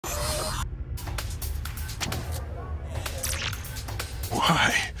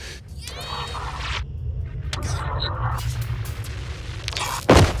Why?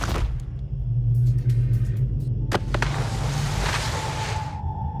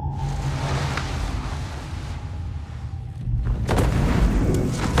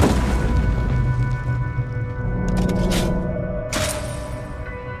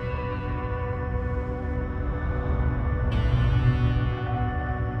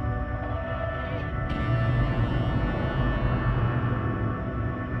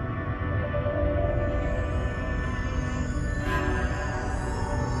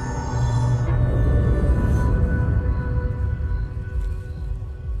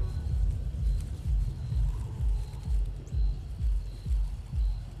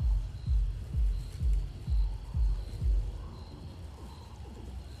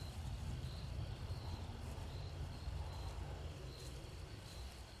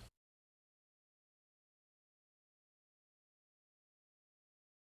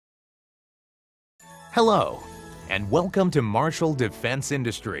 Hello, and welcome to Marshall Defense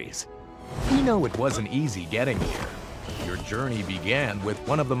Industries. We know it wasn't easy getting here. Your journey began with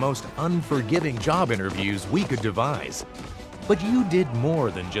one of the most unforgiving job interviews we could devise. But you did more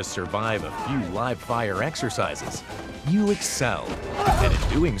than just survive a few live-fire exercises. You excelled, and in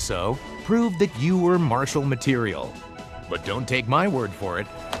doing so, proved that you were Marshall material. But don't take my word for it.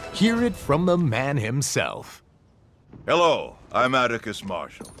 Hear it from the man himself. Hello, I'm Atticus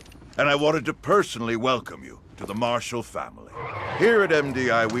Marshall, and I wanted to personally welcome you to the Marshall family. Here at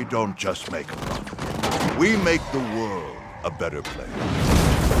MDI, we don't just make a profit. We make the world a better place.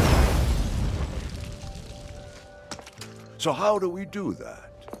 So how do we do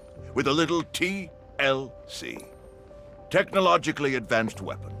that? With a little TLC. Technologically advanced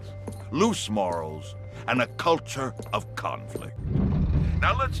weapons, loose morals, and a culture of conflict.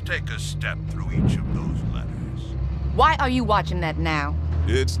 Now let's take a step through each of those letters. Why are you watching that now?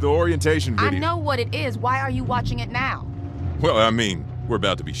 It's the orientation video. I know what it is. Why are you watching it now? Well, I mean, we're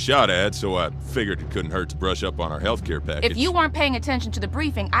about to be shot at, so I figured it couldn't hurt to brush up on our healthcare package. If you weren't paying attention to the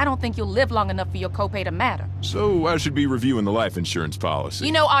briefing, I don't think you'll live long enough for your copay to matter. So I should be reviewing the life insurance policy.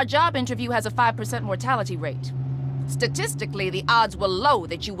 You know, our job interview has a 5% mortality rate. Statistically, the odds were low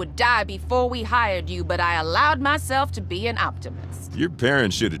that you would die before we hired you, but I allowed myself to be an optimist. Your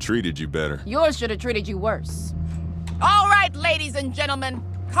parents should have treated you better. Yours should have treated you worse. All right, ladies and gentlemen.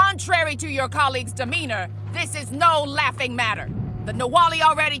 Contrary to your colleagues' demeanor, this is no laughing matter. The Nawali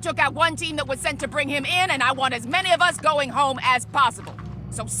already took out one team that was sent to bring him in, and I want as many of us going home as possible.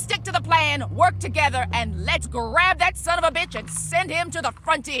 So stick to the plan, work together, and let's grab that son of a bitch and send him to the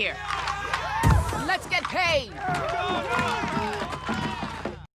frontier. Let's get paid.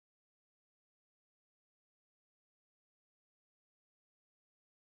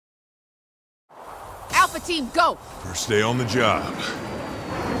 Alpha team, go. First day on the job.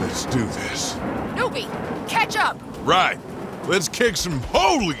 Let's do this. Newbie, catch up. Right. Let's kick some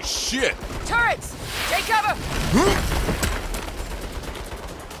holy shit. Turrets, take cover.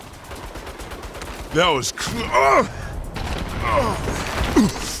 That was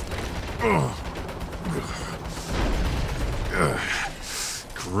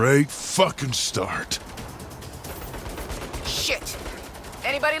great fucking start. Shit.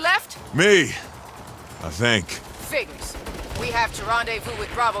 Anybody left? Me, I think. Figures. We have to rendezvous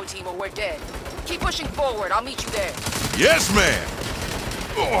with Bravo team or we're dead. Keep pushing forward. I'll meet you there. Yes, man!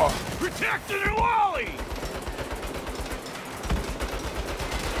 Oh. Protect the Nawali!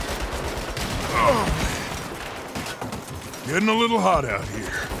 Oh. Getting a little hot out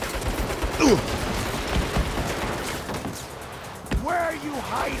here. Where are you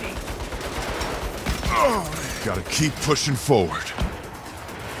hiding? Oh. Gotta keep pushing forward.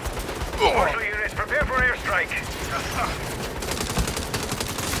 Marshal units, prepare for airstrike.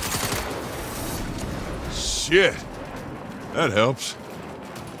 Shit. That helps.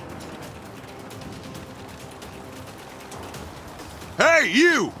 Hey,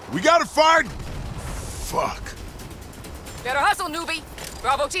 you! We got a fight? Fuck. Better hustle, newbie.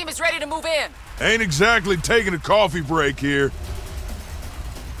 Bravo team is ready to move in. Ain't exactly taking a coffee break here.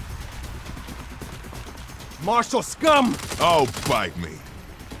 Marshall scum! Oh, bite me.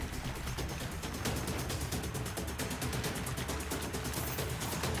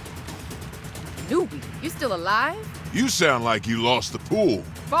 Newbie, you still alive? You sound like you lost the pool.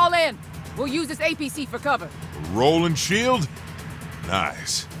 Fall in. We'll use this APC for cover. A rolling shield?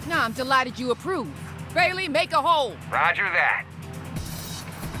 Nice. Nah, I'm delighted you approve. Bailey, make a hole. Roger that.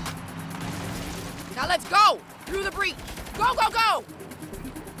 Now let's go! Through the breach. Go, go, go!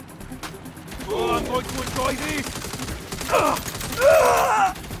 Oh, I'm going to enjoy this.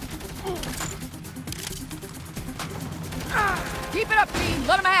 Keep it up, team.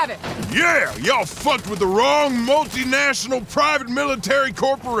 Let them have it. Yeah, y'all fucked with the wrong multinational private military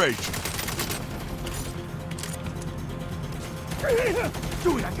corporation.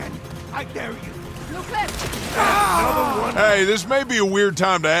 Do it again. I dare you. New clip. Another one. Hey, this may be a weird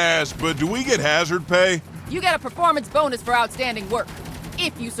time to ask, but do we get hazard pay? You get a performance bonus for outstanding work,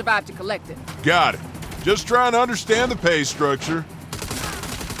 if you survive to collect it. Got it. Just trying to understand the pay structure.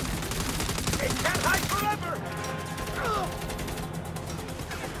 It can't hide forever.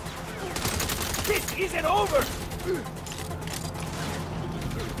 This isn't over.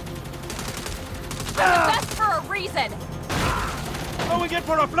 I'm the best for a reason! Going in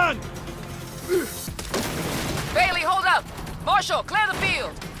for a flank. Bailey, hold up. Marshall, clear the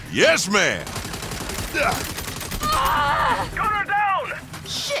field. Yes, ma'am. Gunner down.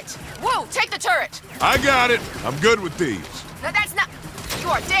 Shit! Whoa, take the turret. I got it. I'm good with these. That's not... You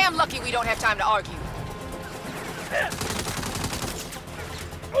are damn lucky we don't have time to argue.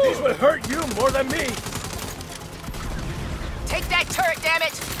 These will hurt you more than me. Take that turret, damn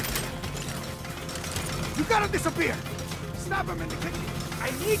it! You gotta disappear. Snap him in the kitchen. I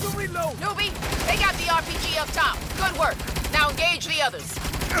need to reload. Newbie, take out the RPG up top. Good work. Now engage the others.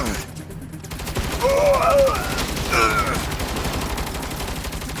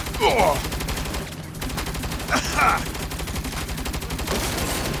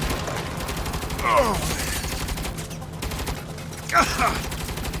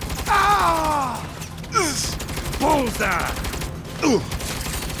 Bullseye.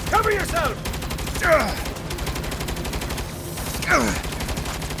 Cover yourself.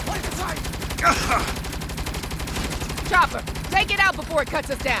 Point the sight. Chopper, take it out before it cuts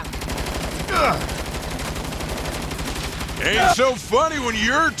us down. Ain't so funny when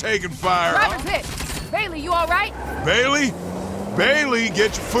you're taking fire, Driver's huh? hit. Bailey, you all right? Bailey? Bailey,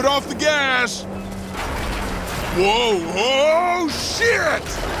 get your foot off the gas! Whoa, whoa, shit!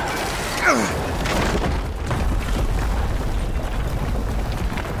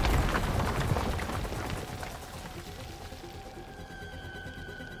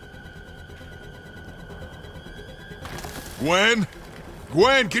 Gwen?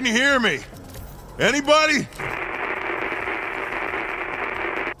 Gwen, can you hear me? Anybody?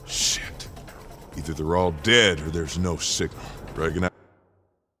 Shit. Either they're all dead or there's no signal. Reckon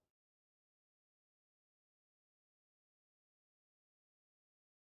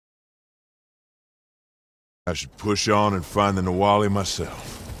I should push on and find the Nawali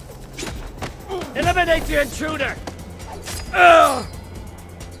myself. Eliminate the intruder. Ugh.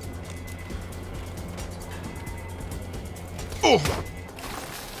 Oh!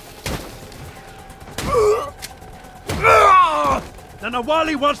 The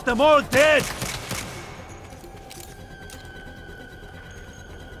Nawali wants them all dead.